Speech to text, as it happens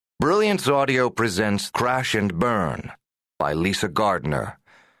Brilliance Audio presents Crash and Burn by Lisa Gardner,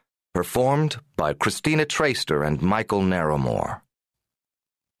 performed by Christina Traister and Michael Narrowmore.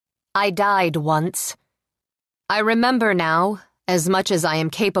 I died once. I remember now, as much as I am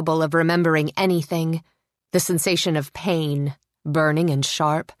capable of remembering anything, the sensation of pain, burning and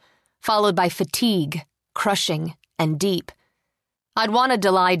sharp, followed by fatigue, crushing and deep. I'd wanted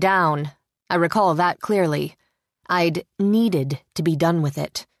to lie down. I recall that clearly. I'd needed to be done with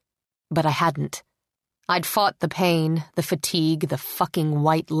it. But I hadn't. I'd fought the pain, the fatigue, the fucking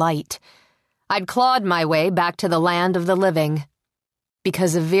white light. I'd clawed my way back to the land of the living.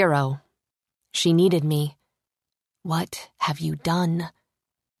 Because of Vero. She needed me. What have you done?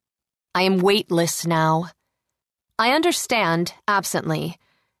 I am weightless now. I understand, absently,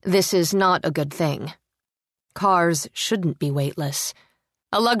 this is not a good thing. Cars shouldn't be weightless.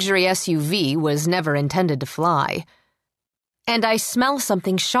 A luxury SUV was never intended to fly. And I smell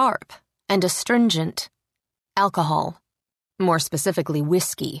something sharp and astringent. Alcohol. More specifically,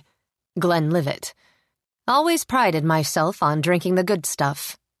 whiskey. Glenlivet. Always prided myself on drinking the good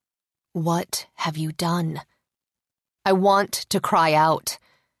stuff. What have you done? I want to cry out.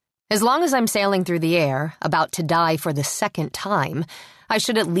 As long as I'm sailing through the air, about to die for the second time, I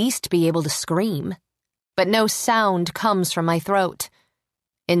should at least be able to scream. But no sound comes from my throat.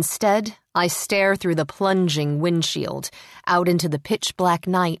 Instead, I stare through the plunging windshield, out into the pitch-black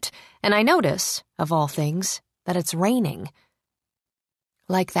night, and I notice, of all things, that it's raining.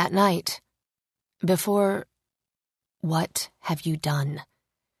 Like that night. Before... What have you done?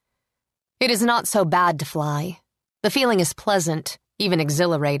 It is not so bad to fly. The feeling is pleasant, even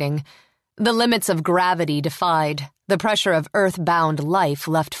exhilarating. The limits of gravity defied, the pressure of earth-bound life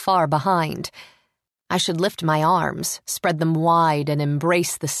left far behind. I should lift my arms, spread them wide, and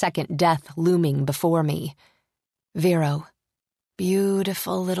embrace the second death looming before me. Vero.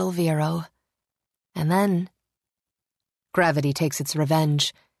 Beautiful little Vero. And then... Gravity takes its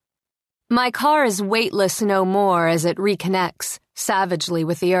revenge. My car is weightless no more as it reconnects, savagely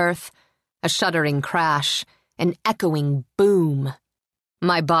with the earth. A shuddering crash, an echoing boom.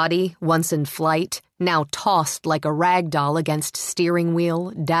 My body, once in flight, now tossed like a rag doll against steering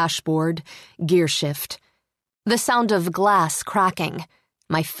wheel, dashboard, gear shift. The sound of glass cracking,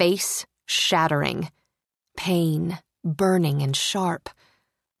 my face shattering. Pain, burning and sharp.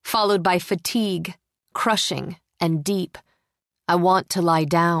 Followed by fatigue, crushing and deep. I want to lie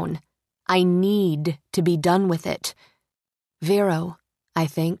down. I need to be done with it. Vero, I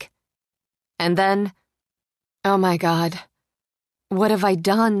think. And then, oh my God. What have I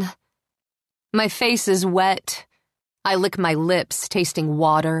done? My face is wet. I lick my lips, tasting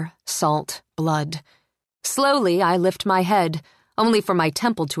water, salt, blood. Slowly, I lift my head, only for my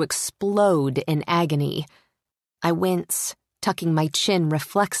temple to explode in agony. I wince, tucking my chin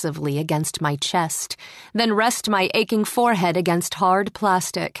reflexively against my chest, then rest my aching forehead against hard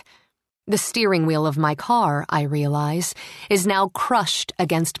plastic. The steering wheel of my car, I realize, is now crushed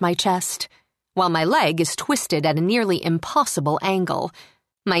against my chest, while my leg is twisted at a nearly impossible angle,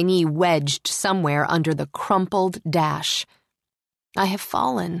 my knee wedged somewhere under the crumpled dash. I have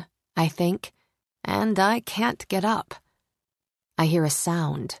fallen, I think, and I can't get up. I hear a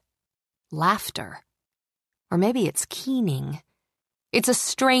sound. Laughter. Or maybe it's keening. It's a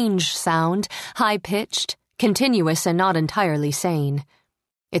strange sound, high-pitched, continuous and not entirely sane.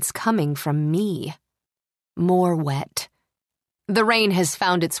 It's coming from me. More wet. The rain has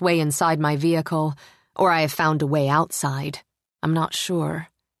found its way inside my vehicle, or I have found a way outside. I'm not sure.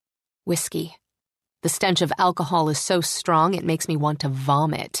 Whiskey. The stench of alcohol is so strong it makes me want to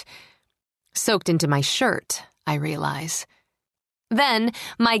vomit. Soaked into my shirt, I realize. Then,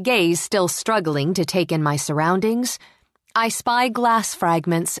 my gaze still struggling to take in my surroundings, I spy glass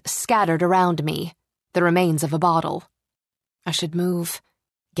fragments scattered around me, the remains of a bottle. I should move,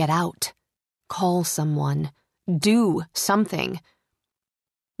 get out, call someone. Do something.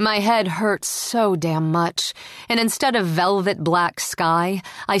 My head hurts so damn much, and instead of velvet black sky,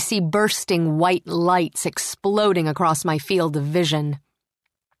 I see bursting white lights exploding across my field of vision.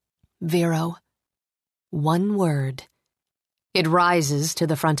 Vero. One word. It rises to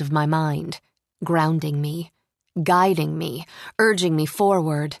the front of my mind, grounding me, guiding me, urging me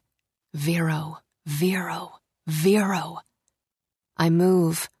forward. Vero, Vero, Vero. I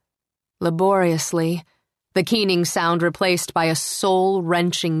move, laboriously, the keening sound replaced by a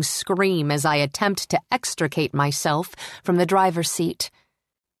soul-wrenching scream as I attempt to extricate myself from the driver's seat.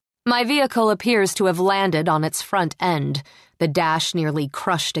 My vehicle appears to have landed on its front end, the dash nearly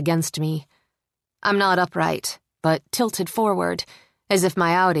crushed against me. I'm not upright, but tilted forward, as if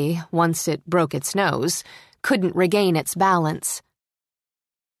my Audi, once it broke its nose, couldn't regain its balance.